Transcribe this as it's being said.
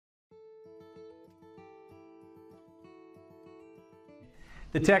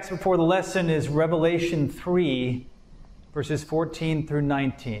The text before the lesson is Revelation 3, verses 14 through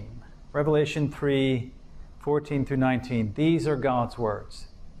 19. Revelation 3, 14 through 19. These are God's words.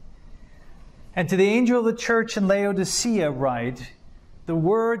 And to the angel of the church in Laodicea write, the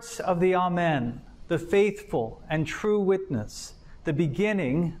words of the Amen, the faithful and true witness, the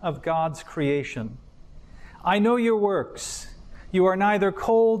beginning of God's creation. I know your works. You are neither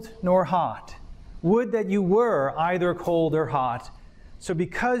cold nor hot. Would that you were either cold or hot. So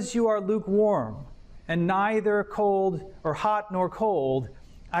because you are lukewarm, and neither cold or hot nor cold,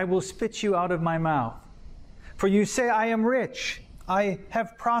 I will spit you out of my mouth. For you say, I am rich, I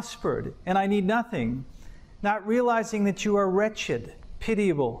have prospered, and I need nothing, not realizing that you are wretched,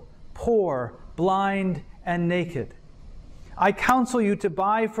 pitiable, poor, blind, and naked. I counsel you to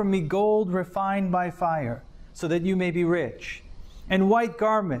buy from me gold refined by fire, so that you may be rich, and white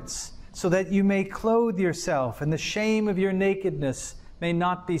garments, so that you may clothe yourself, and the shame of your nakedness may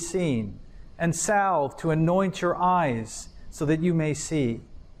not be seen, and salve to anoint your eyes, so that you may see.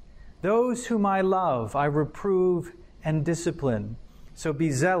 Those whom I love, I reprove and discipline, so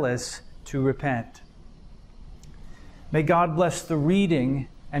be zealous to repent. May God bless the reading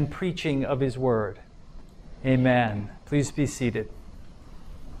and preaching of His Word. Amen. Please be seated.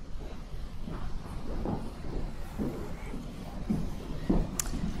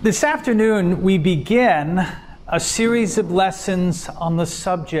 This afternoon, we begin a series of lessons on the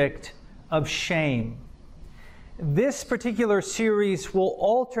subject of shame. This particular series will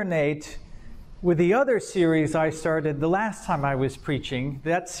alternate with the other series I started the last time I was preaching.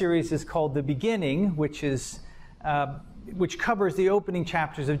 That series is called The Beginning, which covers the opening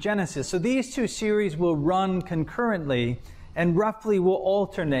chapters of Genesis. So these two series will run concurrently and roughly will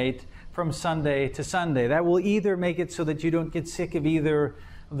alternate from Sunday to Sunday. That will either make it so that you don't get sick of either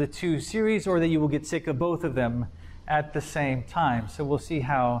of the two series, or that you will get sick of both of them at the same time. So we'll see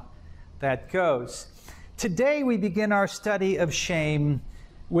how that goes. Today we begin our study of shame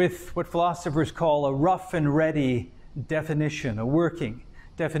with what philosophers call a rough and ready definition, a working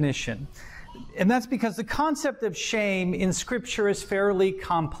definition. And that's because the concept of shame in Scripture is fairly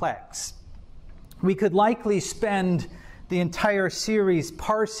complex. We could likely spend the entire series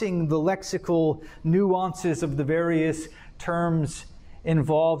parsing the lexical nuances of the various terms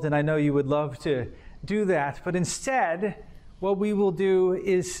involved, and I know you would love to do that. But instead, what we will do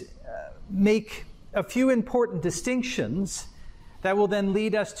is make a few important distinctions that will then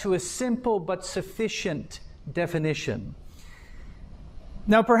lead us to a simple but sufficient definition.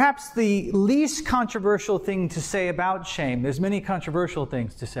 Now, perhaps the least controversial thing to say about shame, there's many controversial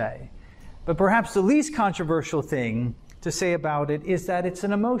things to say, but perhaps the least controversial thing to say about it is that it's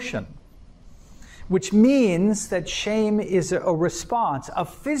an emotion, which means that shame is a response, a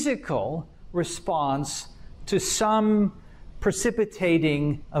physical response to some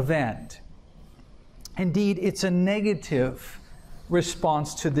precipitating event. Indeed, it's a negative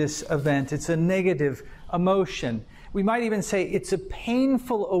response to this event. It's a negative emotion. We might even say it's a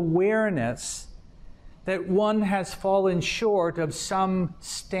painful awareness that one has fallen short of some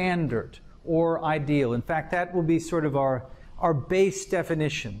standard or ideal. In fact, that will be sort of our base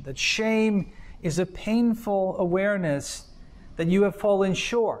definition, that shame is a painful awareness that you have fallen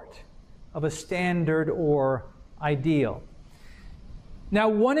short of a standard or ideal. Now,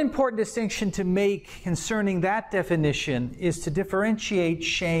 one important distinction to make concerning that definition is to differentiate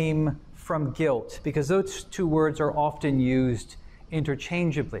shame from guilt, because those two words are often used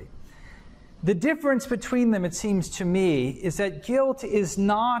interchangeably. The difference between them, it seems to me, is that guilt is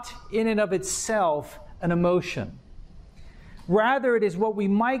not in and of itself an emotion. Rather, it is what we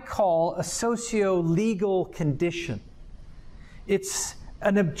might call a socio-legal condition. It's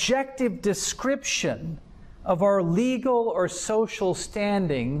an objective description of our legal or social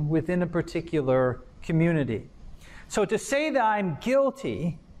standing within a particular community. So to say that I'm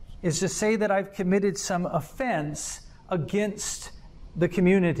guilty is to say that I've committed some offense against the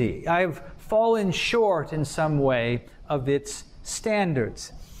community. I've fallen short in some way of its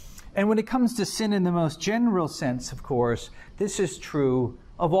standards. And when it comes to sin in the most general sense, of course, this is true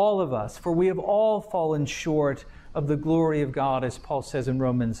of all of us, for we have all fallen short of the glory of God, as Paul says in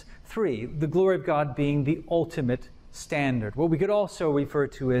Romans 3, the glory of God being the ultimate standard. What we could also refer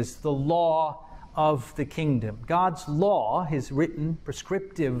to as the law of the kingdom. God's law, His written,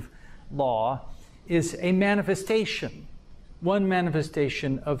 prescriptive law, is a manifestation, one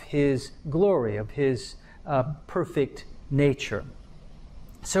manifestation of His glory, of His perfect nature.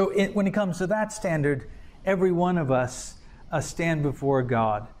 So when it comes to that standard, every one of us stand before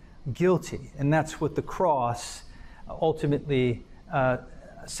God guilty. And that's what the cross ultimately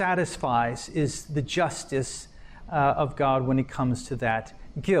satisfies, is the justice of God when it comes to that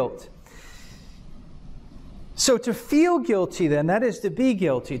guilt. So to feel guilty then, that is to be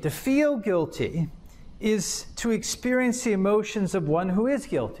guilty. To feel guilty is to experience the emotions of one who is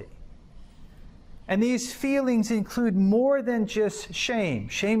guilty. And these feelings include more than just shame.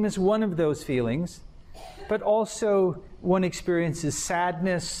 Shame is one of those feelings, but also one experiences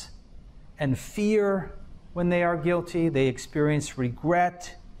sadness and fear when they are guilty. They experience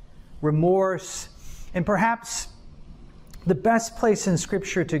regret, remorse, and perhaps the best place in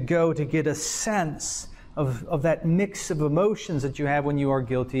Scripture to go to get a sense of that mix of emotions that you have when you are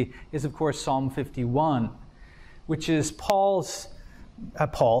guilty is, of course, Psalm 51, which is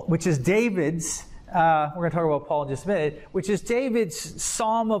David's, we're going to talk about Paul in just a minute, which is David's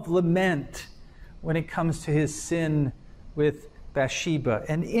psalm of lament when it comes to his sin with Bathsheba.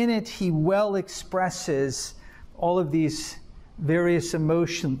 And in it, he well expresses all of these various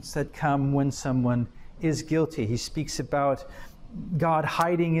emotions that come when someone is guilty. He speaks about God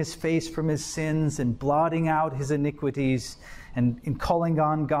hiding his face from his sins and blotting out his iniquities and calling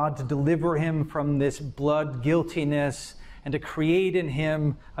on God to deliver him from this blood guiltiness and to create in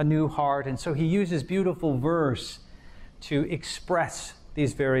him a new heart. And so he uses beautiful verse to express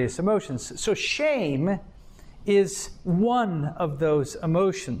these various emotions. So shame is one of those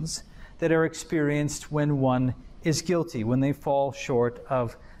emotions that are experienced when one is guilty, when they fall short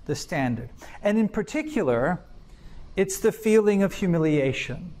of the standard. And in particular, it's the feeling of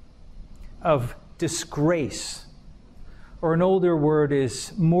humiliation, of disgrace, or an older word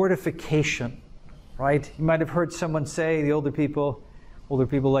is mortification, right? You might have heard someone say, the older people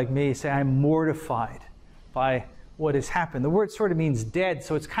like me say, I'm mortified by what has happened. The word sort of means dead,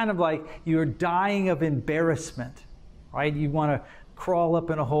 so it's kind of like you're dying of embarrassment, right? You want to crawl up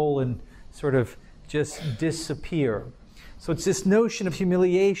in a hole and sort of just disappear. So it's this notion of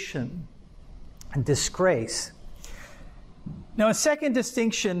humiliation and disgrace. Now, a second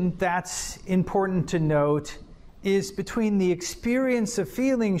distinction that's important to note is between the experience of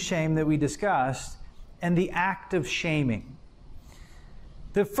feeling shame that we discussed and the act of shaming.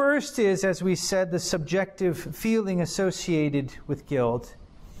 The first is, as we said, the subjective feeling associated with guilt.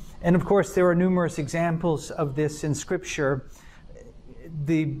 And of course, there are numerous examples of this in Scripture.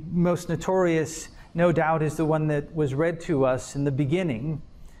 The most notorious, no doubt, is the one that was read to us in the beginning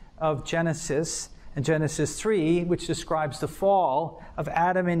of Genesis, in Genesis 3, which describes the fall of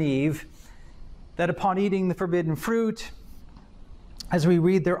Adam and Eve, that upon eating the forbidden fruit, as we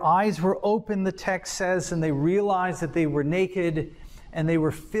read, their eyes were opened, the text says, and they realized that they were naked, and they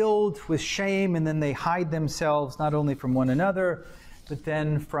were filled with shame, and then they hide themselves not only from one another, but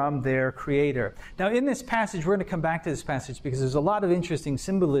then from their Creator. Now, in this passage, we're going to come back to this passage because there's a lot of interesting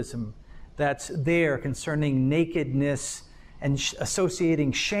symbolism that's there concerning nakedness and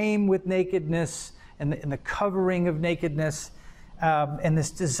associating shame with nakedness and the covering of nakedness, and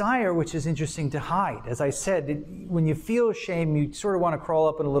this desire, which is interesting, to hide. As I said, when you feel shame, you sort of want to crawl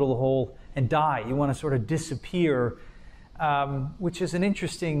up in a little hole and die. You want to sort of disappear, which is an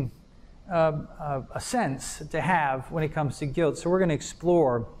interesting a sense to have when it comes to guilt. So we're going to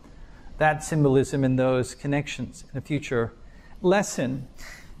explore that symbolism and those connections in a future lesson.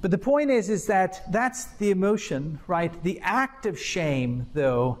 But the point is that that's the emotion, right? The act of shame,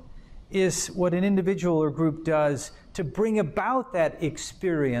 though, is what an individual or group does to bring about that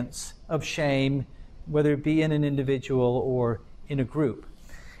experience of shame, whether it be in an individual or in a group.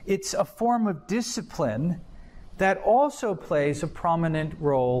 It's a form of discipline that also plays a prominent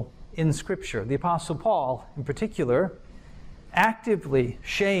role in Scripture. The Apostle Paul, in particular, actively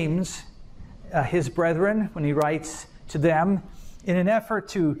shames his brethren when he writes to them in an effort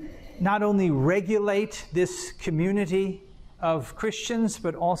to not only regulate this community of Christians,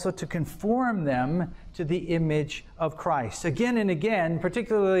 but also to conform them to the image of Christ. Again and again,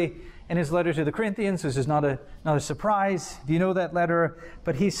 particularly in his letter to the Corinthians, this is not a surprise if you know that letter,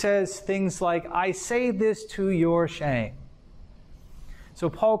 but he says things like, I say this to your shame. So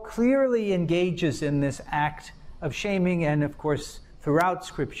Paul clearly engages in this act of shaming, and of course, throughout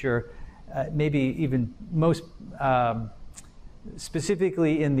Scripture, maybe even most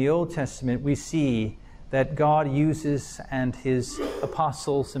specifically in the Old Testament, we see that God uses, and his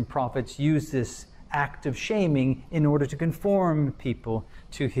apostles and prophets use this act of shaming in order to conform people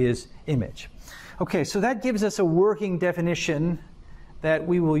to his image. Okay, so that gives us a working definition that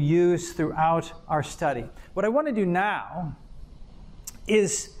we will use throughout our study. What I want to do now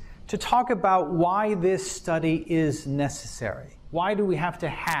is to talk about why this study is necessary. Why do we have to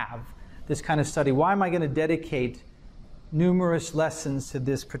have this kind of study? Why am I going to dedicate numerous lessons to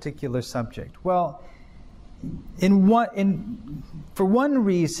this particular subject? Well, For one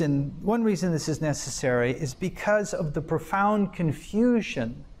reason this is necessary is because of the profound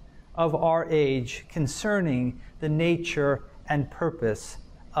confusion of our age concerning the nature and purpose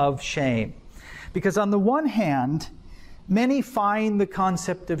of shame. Because on the one hand, many find the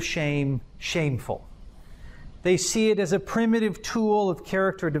concept of shame shameful. They see it as a primitive tool of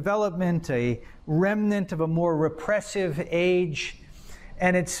character development, a remnant of a more repressive age,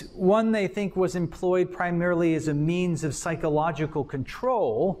 and it's one they think was employed primarily as a means of psychological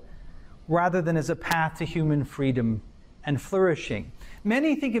control rather than as a path to human freedom and flourishing.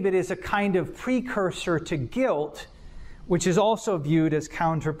 Many think of it as a kind of precursor to guilt, which is also viewed as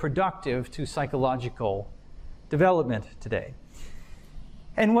counterproductive to psychological development today.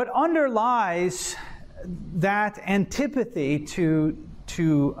 And what underlies that antipathy to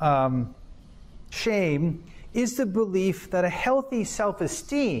shame is the belief that a healthy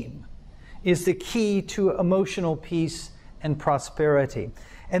self-esteem is the key to emotional peace and prosperity.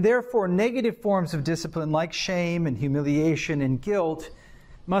 And therefore, negative forms of discipline like shame and humiliation and guilt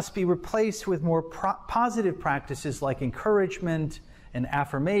must be replaced with more positive practices like encouragement and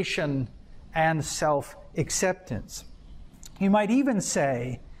affirmation and self-acceptance. You might even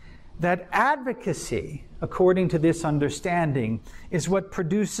say that advocacy, according to this understanding, is what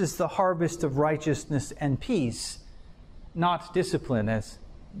produces the harvest of righteousness and peace, not discipline, as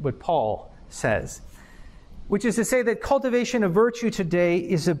what Paul says. Which is to say that cultivation of virtue today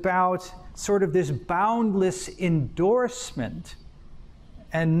is about sort of this boundless endorsement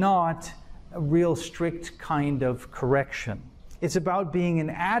and not a real strict kind of correction. It's about being an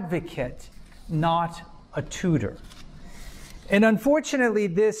advocate, not a tutor. And unfortunately,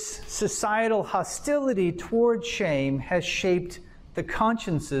 this societal hostility toward shame has shaped the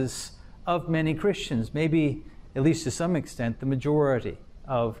consciences of many Christians, maybe, at least to some extent, the majority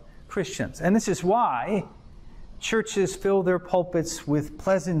of Christians. And this is why churches fill their pulpits with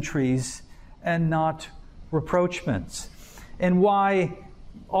pleasantries and not reproachments, and why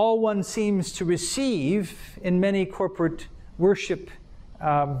all one seems to receive in many corporate worship,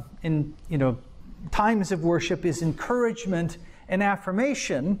 times of worship, is encouragement and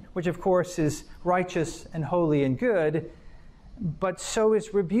affirmation, which of course is righteous and holy and good, but so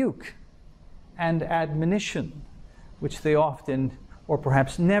is rebuke and admonition, which they often, or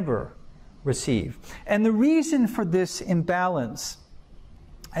perhaps never, receive. And the reason for this imbalance,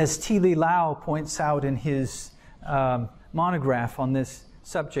 as T.L. Lau points out in his monograph on this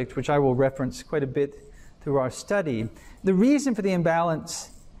subject, which I will reference quite a bit through our study, the reason for the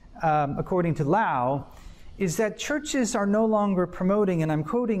imbalance, according to Lau, is that churches are no longer promoting, and I'm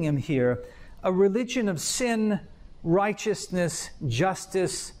quoting him here, a religion of sin, righteousness,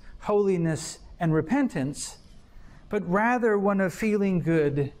 justice, holiness, and repentance, but rather one of feeling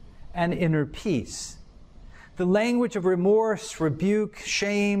good and inner peace. The language of remorse, rebuke,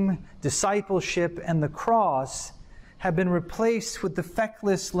 shame, discipleship, and the cross have been replaced with the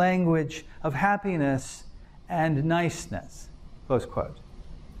feckless language of happiness and niceness, close quote.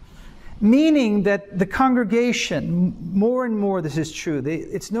 Meaning that the congregation, more and more this is true,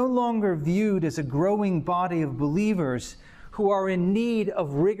 it's no longer viewed as a growing body of believers who are in need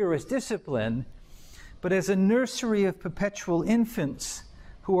of rigorous discipline, but as a nursery of perpetual infants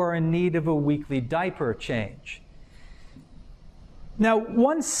who are in need of a weekly diaper change. Now,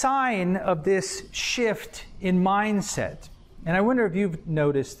 one sign of this shift in mindset, and I wonder if you've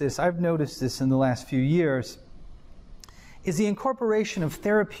noticed this, I've noticed this in the last few years, is the incorporation of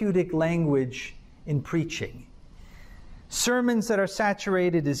therapeutic language in preaching. Sermons that are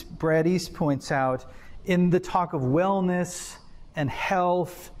saturated, as Brad East points out, in the talk of wellness and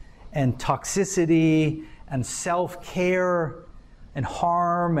health and toxicity and self-care and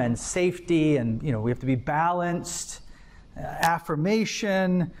harm and safety, and we have to be balanced,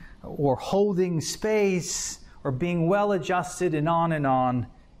 affirmation or holding space or being well adjusted, and on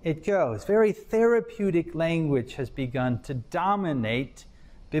it goes. Very therapeutic language has begun to dominate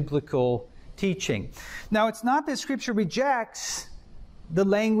biblical teaching. Now, it's not that Scripture rejects the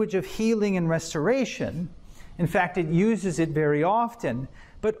language of healing and restoration. In fact, it uses it very often,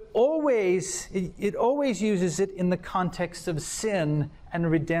 but it always uses it in the context of sin and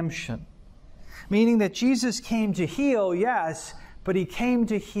redemption. Meaning that Jesus came to heal, yes, but he came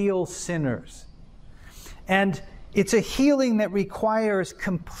to heal sinners. And it's a healing that requires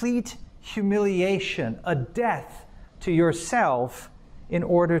complete humiliation, a death to yourself in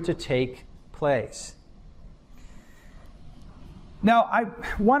order to take place. Now, I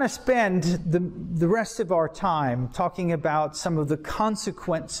want to spend the rest of our time talking about some of the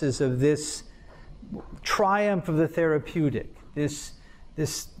consequences of this triumph of the therapeutic, this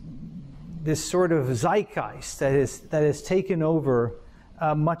this sort of zeitgeist that has taken over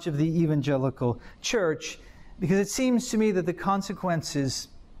much of the evangelical church, because it seems to me that the consequences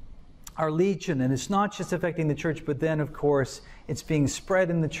are legion, and it's not just affecting the church, but then, of course, it's being spread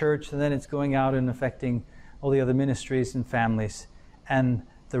in the church, and then it's going out and affecting all the other ministries and families and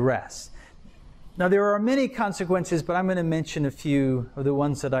the rest. Now, there are many consequences, but I'm going to mention a few of the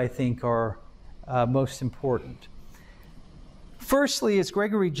ones that I think are most important. Firstly, as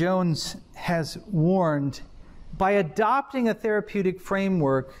Gregory Jones has warned, by adopting a therapeutic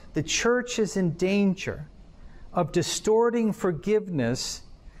framework, the church is in danger of distorting forgiveness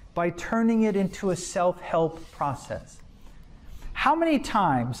by turning it into a self-help process. How many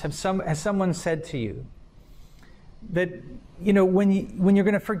times has someone said to you that, when you're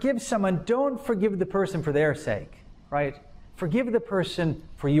going to forgive someone, don't forgive the person for their sake, right? Forgive the person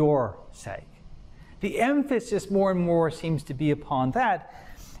for your sake. The emphasis more and more seems to be upon that.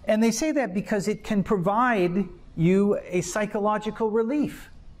 And they say that because it can provide you a psychological relief,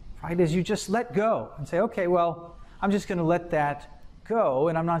 right? As you just let go and say, okay, well, I'm just going to let that go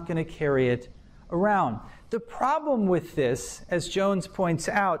and I'm not going to carry it around. The problem with this, as Jones points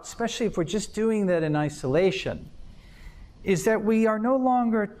out, especially if we're just doing that in isolation, is that we are no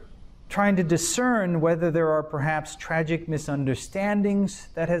longer trying to discern whether there are perhaps tragic misunderstandings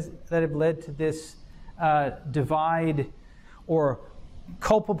that have led to this divide, or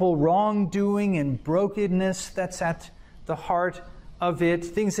culpable wrongdoing and brokenness that's at the heart of it,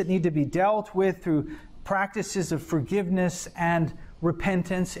 things that need to be dealt with through practices of forgiveness and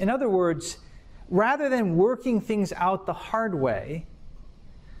repentance. In other words, rather than working things out the hard way,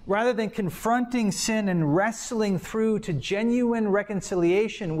 rather than confronting sin and wrestling through to genuine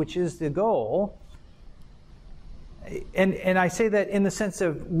reconciliation, which is the goal, and I say that in the sense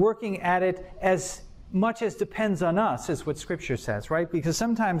of working at it as much as depends on us, is what Scripture says, right? Because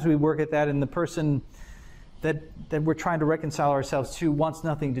sometimes we work at that and the person that we're trying to reconcile ourselves to wants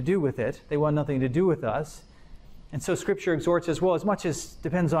nothing to do with it. They want nothing to do with us. And so Scripture exhorts us, well, as much as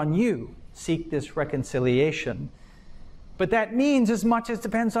depends on you, seek this reconciliation. But that means as much as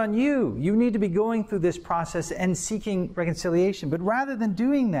depends on you. You need to be going through this process and seeking reconciliation. But rather than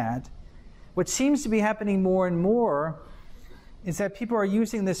doing that, what seems to be happening more and more is that people are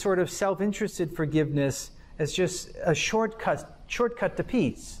using this sort of self-interested forgiveness as just a shortcut to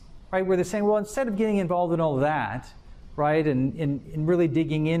peace, right? Where they're saying, well, instead of getting involved in all of that, right, and really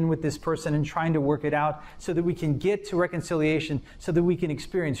digging in with this person and trying to work it out so that we can get to reconciliation, so that we can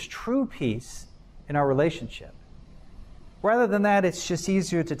experience true peace in our relationship. Rather than that, it's just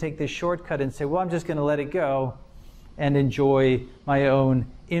easier to take this shortcut and say, well, I'm just going to let it go and enjoy my own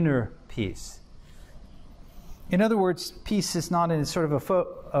inner peace. In other words, peace is not in sort of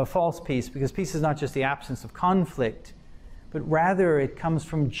a false peace, because peace is not just the absence of conflict, but rather it comes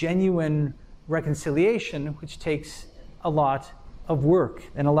from genuine reconciliation, which takes a lot of work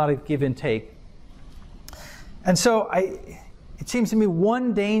and a lot of give and take. And so it seems to me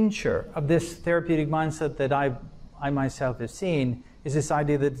one danger of this therapeutic mindset that I myself have seen is this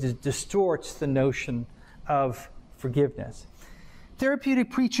idea that it distorts the notion of forgiveness. Therapeutic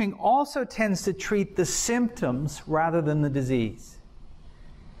preaching also tends to treat the symptoms rather than the disease,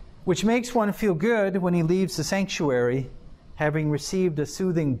 which makes one feel good when he leaves the sanctuary, having received a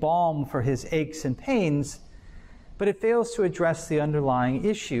soothing balm for his aches and pains, but it fails to address the underlying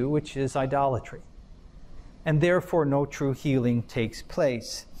issue, which is idolatry. And therefore, no true healing takes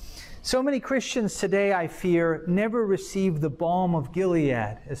place. So many Christians today, I fear, never receive the balm of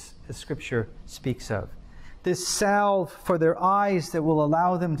Gilead, as Scripture speaks of. This salve for their eyes that will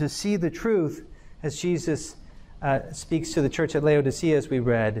allow them to see the truth, as Jesus speaks to the church at Laodicea, as we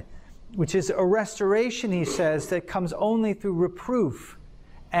read, which is a restoration, he says, that comes only through reproof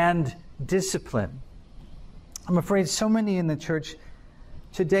and discipline. I'm afraid so many in the church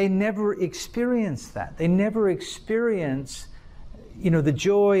today never experience that. They never experience, the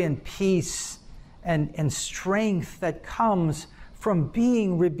joy and peace and strength that comes from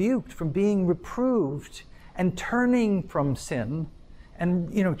being rebuked, from being reproved, and turning from sin,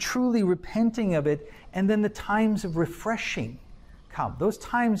 and truly repenting of it, and then the times of refreshing come. Those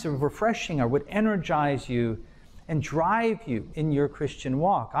times of refreshing are what energize you and drive you in your Christian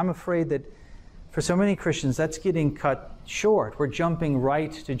walk. I'm afraid that for so many Christians, that's getting cut short. We're jumping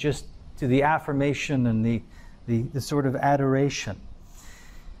right to the affirmation and the sort of adoration.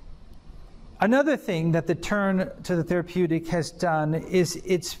 Another thing that the turn to the therapeutic has done is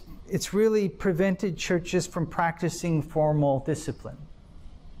it's really prevented churches from practicing formal discipline.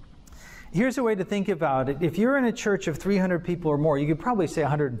 Here's a way to think about it. If you're in a church of 300 people or more, you could probably say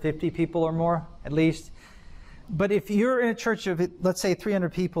 150 people or more, at least. But if you're in a church of, let's say,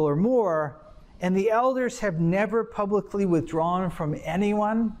 300 people or more, and the elders have never publicly withdrawn from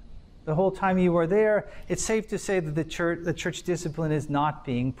anyone the whole time you are there, it's safe to say that the church discipline is not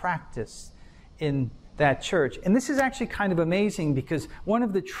being practiced in that church. And this is actually kind of amazing, because one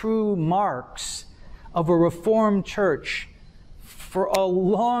of the true marks of a Reformed church for a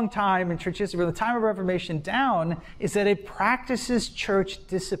long time in church history, from the time of Reformation down, is that it practices church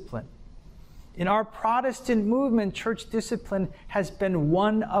discipline. In our Protestant movement, church discipline has been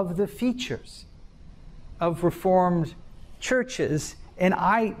one of the features of Reformed churches. And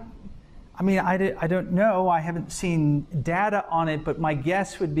I don't know, I haven't seen data on it, but my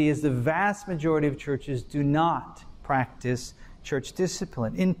guess would be is the vast majority of churches do not practice church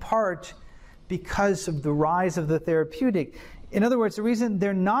discipline, in part because of the rise of the therapeutic. In other words, the reason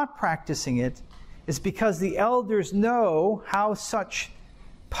they're not practicing it is because the elders know how such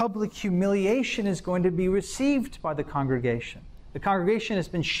public humiliation is going to be received by the congregation. The congregation has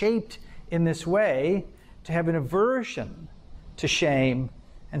been shaped in this way to have an aversion to shame,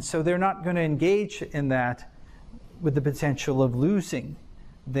 and so they're not going to engage in that with the potential of losing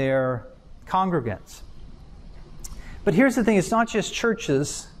their congregants. But here's the thing, it's not just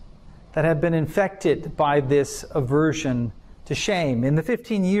churches that have been infected by this aversion to shame. In the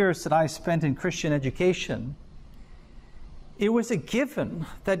 15 years that I spent in Christian education, it was a given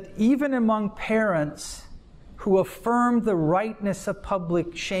that even among parents who affirmed the rightness of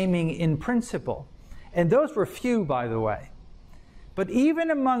public shaming in principle, and those were few, by the way, but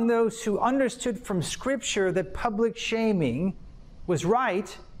even among those who understood from Scripture that public shaming was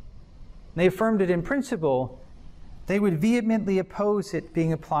right, and they affirmed it in principle, they would vehemently oppose it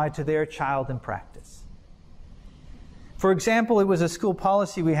being applied to their child in practice. For example, it was a school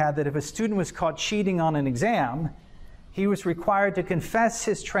policy we had that if a student was caught cheating on an exam, he was required to confess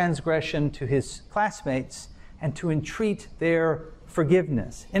his transgression to his classmates and to entreat their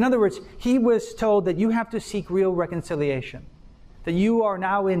forgiveness. In other words, he was told that you have to seek real reconciliation, that you are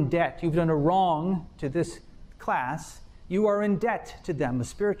now in debt. You've done a wrong to this class. You are in debt to them, a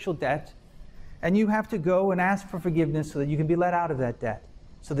spiritual debt, and you have to go and ask for forgiveness so that you can be let out of that debt,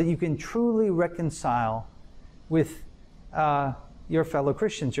 so that you can truly reconcile with your fellow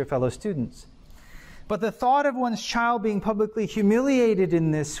Christians, your fellow students. But the thought of one's child being publicly humiliated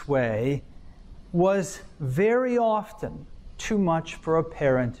in this way was very often too much for a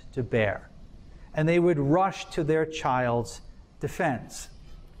parent to bear, and they would rush to their child's defense.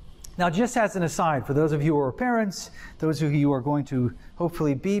 Now, just as an aside, for those of you who are parents, those of you who are going to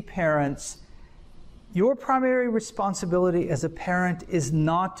hopefully be parents, your primary responsibility as a parent is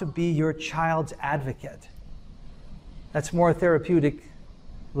not to be your child's advocate. That's more therapeutic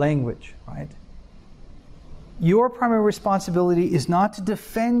language, right? Your primary responsibility is not to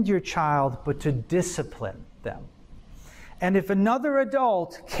defend your child, but to discipline them. And if another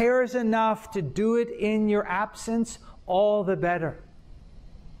adult cares enough to do it in your absence, all the better.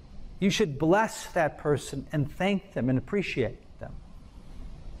 You should bless that person and thank them and appreciate them.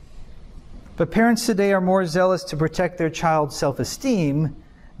 But parents today are more zealous to protect their child's self-esteem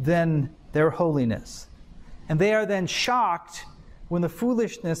than their holiness. And they are then shocked when the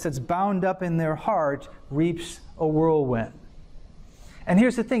foolishness that's bound up in their heart reaps a whirlwind. And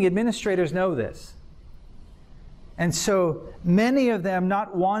here's the thing, administrators know this. And so many of them,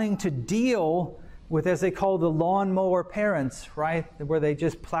 not wanting to deal with, as they call, the lawnmower parents, right? Where they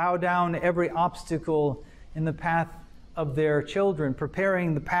just plow down every obstacle in the path of their children,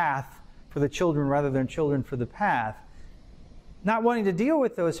 preparing the path for the children rather than children for the path. Not wanting to deal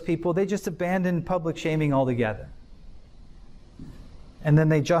with those people, they just abandon public shaming altogether. And then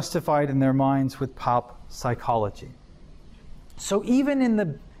they justify it in their minds with pop psychology. So even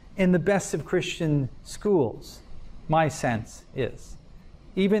in the best of Christian schools, my sense is,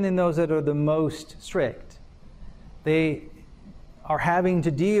 even in those that are the most strict, they are having to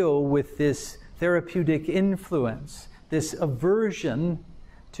deal with this therapeutic influence, this aversion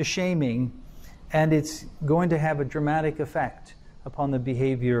to shaming, and it's going to have a dramatic effect upon the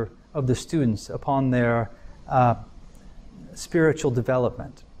behavior of the students, upon their spiritual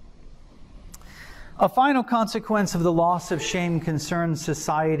development. A final consequence of the loss of shame concerns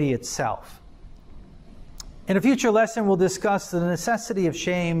society itself. In a future lesson, we'll discuss the necessity of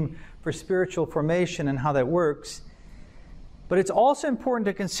shame for spiritual formation and how that works. But it's also important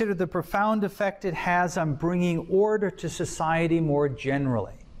to consider the profound effect it has on bringing order to society more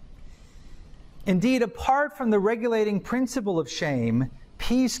generally. Indeed, apart from the regulating principle of shame,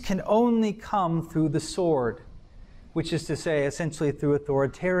 peace can only come through the sword, which is to say, essentially through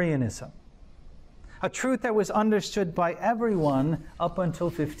authoritarianism. A truth that was understood by everyone up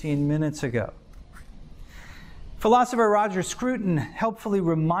until 15 minutes ago. Philosopher Roger Scruton helpfully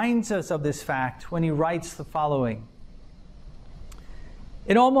reminds us of this fact when he writes the following.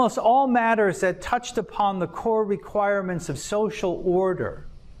 In almost all matters that touched upon the core requirements of social order,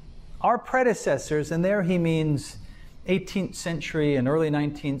 our predecessors, and there he means 18th century and early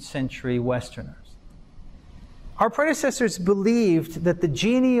 19th century Westerners, our predecessors believed that the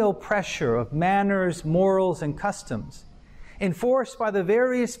genial pressure of manners, morals, and customs, enforced by the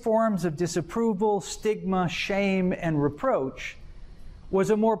various forms of disapproval, stigma, shame, and reproach, was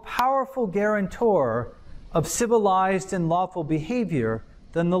a more powerful guarantor of civilized and lawful behavior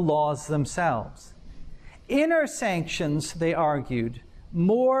than the laws themselves. Inner sanctions, they argued,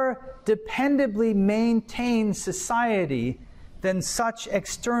 more dependably maintain society than such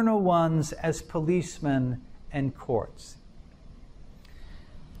external ones as policemen and courts.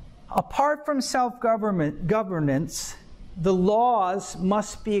 Apart from self-governance, the laws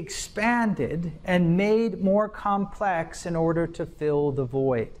must be expanded and made more complex in order to fill the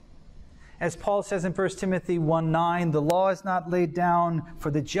void. As Paul says in 1 Timothy 1:9, the law is not laid down for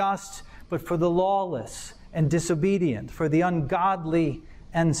the just, but for the lawless and disobedient, for the ungodly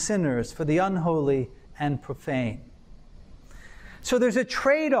and sinners, for the unholy and profane. So there's a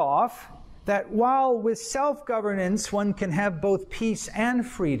trade-off that while with self-governance one can have both peace and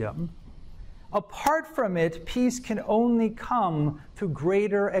freedom, apart from it, peace can only come through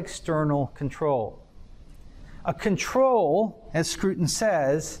greater external control. A control, as Scruton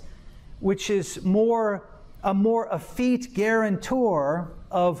says, which is a more effete guarantor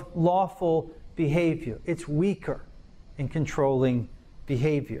of lawful behavior. It's weaker in controlling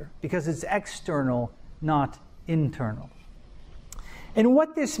behavior because it's external, not internal. And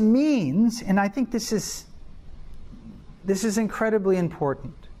what this means, and I think this is incredibly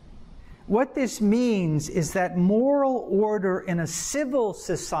important, what this means is that moral order in a civil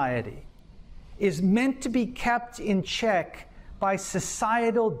society is meant to be kept in check by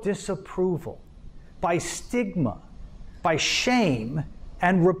societal disapproval, by stigma, by shame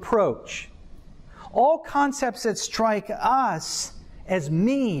and reproach. All concepts that strike us as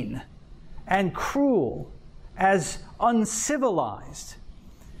mean and cruel, as uncivilized.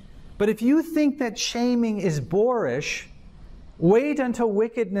 But if you think that shaming is boorish, wait until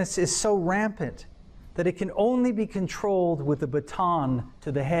wickedness is so rampant that it can only be controlled with a baton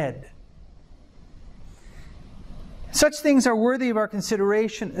to the head. Such things are worthy of our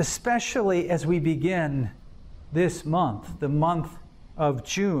consideration, especially as we begin this month, the month of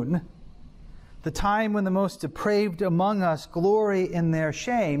June, the time when the most depraved among us glory in their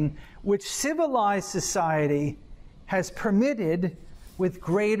shame, which civilized society has permitted with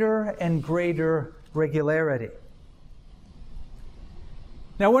greater and greater regularity.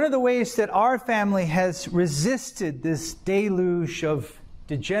 Now, one of the ways that our family has resisted this deluge of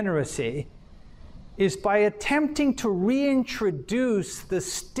degeneracy is by attempting to reintroduce the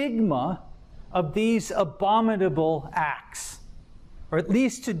stigma of these abominable acts, or at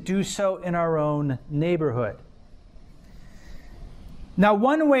least to do so in our own neighborhood. Now,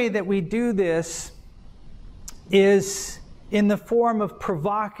 one way that we do this is in the form of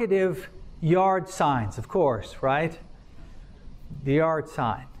provocative yard signs, of course, right? The yard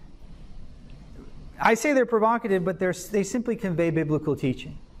sign. I say they're provocative, but they simply convey biblical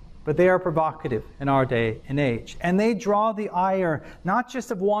teaching. But they are provocative in our day and age. And they draw the ire not just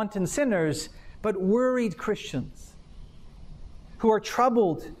of wanton sinners, but worried Christians who are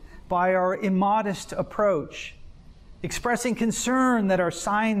troubled by our immodest approach, expressing concern that our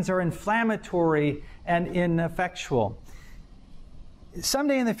signs are inflammatory and ineffectual.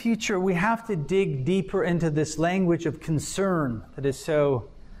 Someday in the future, we have to dig deeper into this language of concern that is so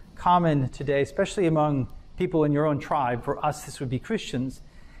common today, especially among people in your own tribe. For us, this would be Christians,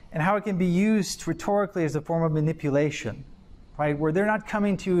 and how it can be used rhetorically as a form of manipulation, right? Where they're not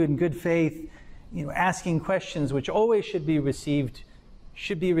coming to you in good faith, asking questions which always should be received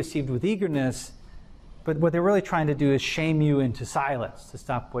with eagerness, but what they're really trying to do is shame you into silence to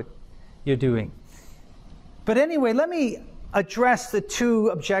stop what you're doing. But anyway, let me address the two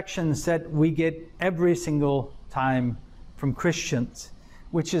objections that we get every single time from Christians,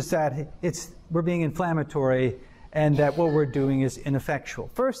 which is that we're being inflammatory and that what we're doing is ineffectual.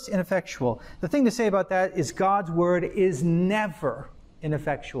 First, ineffectual. The thing to say about that is God's word is never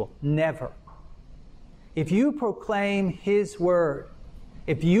ineffectual. Never. If you proclaim His word,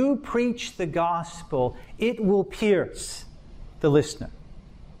 if you preach the gospel, it will pierce the listener.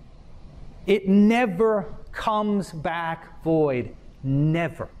 It never comes back void.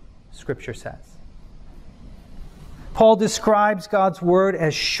 Never, Scripture says. Paul describes God's word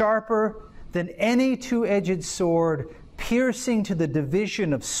as sharper than any two-edged sword, piercing to the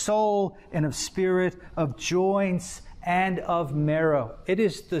division of soul and of spirit, of joints and of marrow. It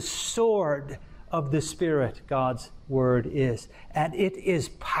is the sword of the Spirit, God's word is. And it is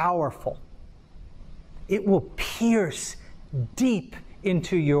powerful. It will pierce deep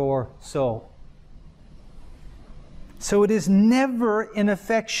into your soul. So it is never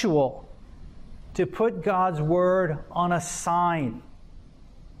ineffectual to put God's word on a sign.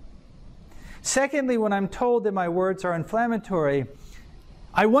 Secondly, when I'm told that my words are inflammatory,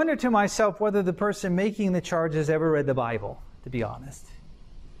 I wonder to myself whether the person making the charge has ever read the Bible, to be honest.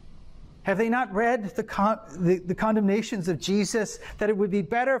 Have they not read the condemnations of Jesus, that it would be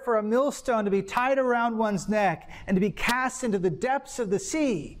better for a millstone to be tied around one's neck and to be cast into the depths of the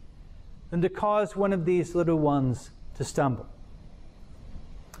sea than to cause one of these little ones to stumble?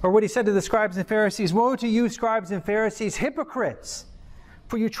 Or what he said to the scribes and Pharisees, "Woe to you, scribes and Pharisees, hypocrites!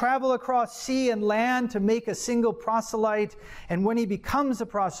 For you travel across sea and land to make a single proselyte, and when he becomes a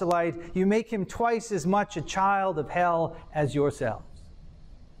proselyte, you make him twice as much a child of hell as yourselves."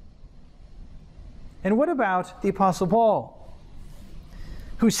 And what about the Apostle Paul,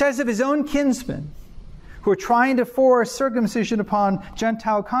 who says of his own kinsmen, who are trying to force circumcision upon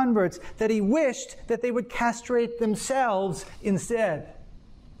Gentile converts, that he wished that they would castrate themselves instead?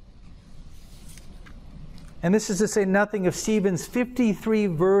 And this is to say nothing of Stephen's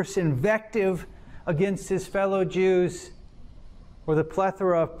 53-verse invective against his fellow Jews, or the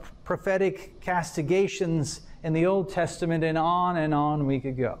plethora of prophetic castigations in the Old Testament, and on we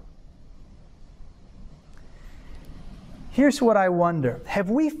could go. Here's what I wonder.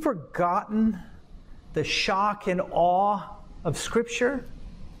 Have we forgotten the shock and awe of Scripture?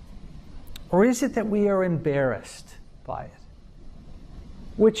 Or is it that we are embarrassed by it?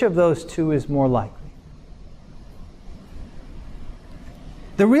 Which of those two is more likely?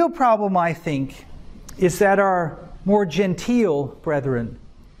 The real problem, I think, is that our more genteel brethren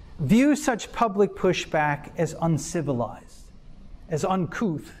view such public pushback as uncivilized, as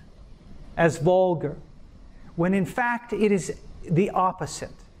uncouth, as vulgar, when in fact it is the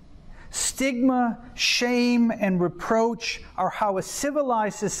opposite. Stigma, shame, and reproach are how a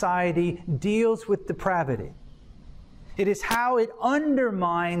civilized society deals with depravity. It is how it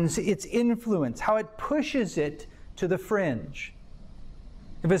undermines its influence, how it pushes it to the fringe.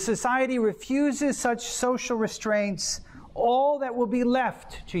 If a society refuses such social restraints, all that will be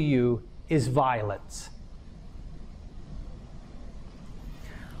left to you is violence.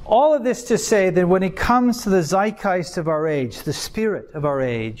 All of this to say that when it comes to the zeitgeist of our age, the spirit of our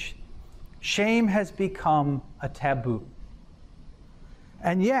age, shame has become a taboo.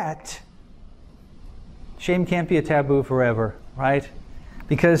 And yet, shame can't be a taboo forever, right?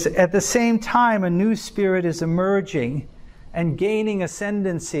 Because at the same time, a new spirit is emerging and gaining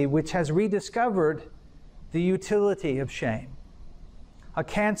ascendancy, which has rediscovered the utility of shame. A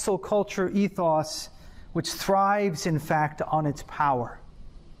cancel culture ethos which thrives, in fact, on its power,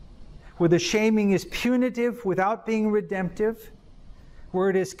 where the shaming is punitive without being redemptive, where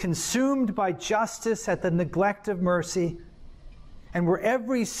it is consumed by justice at the neglect of mercy, and where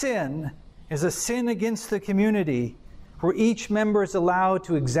every sin is a sin against the community, where each member is allowed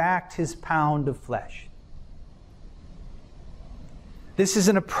to exact his pound of flesh. This is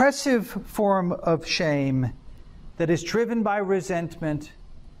an oppressive form of shame that is driven by resentment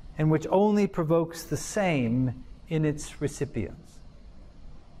and which only provokes the same in its recipients.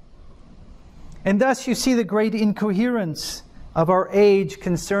 And thus you see the great incoherence of our age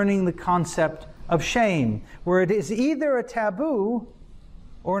concerning the concept of shame, where it is either a taboo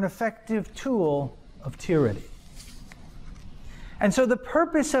or an effective tool of tyranny. And so the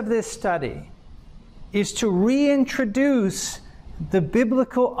purpose of this study is to reintroduce the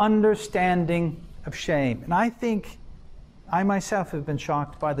biblical understanding of shame. And I think I myself have been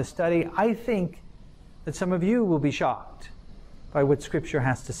shocked by the study. I think that some of you will be shocked by what Scripture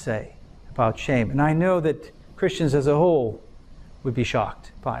has to say about shame. And I know that Christians as a whole would be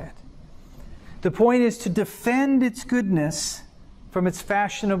shocked by it. The point is to defend its goodness from its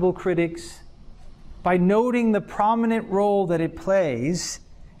fashionable critics by noting the prominent role that it plays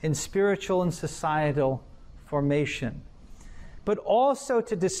in spiritual and societal formation, but also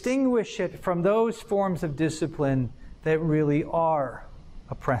to distinguish it from those forms of discipline that really are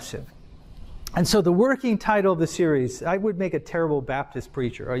oppressive. And so the working title of the series, I would make a terrible Baptist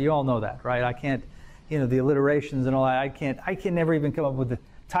preacher. You all know that, right? I can't, the alliterations and all that, I can never even come up with the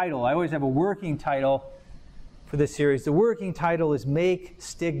title. I always have a working title for this series. The working title is Make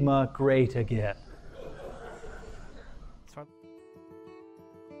Stigma Great Again.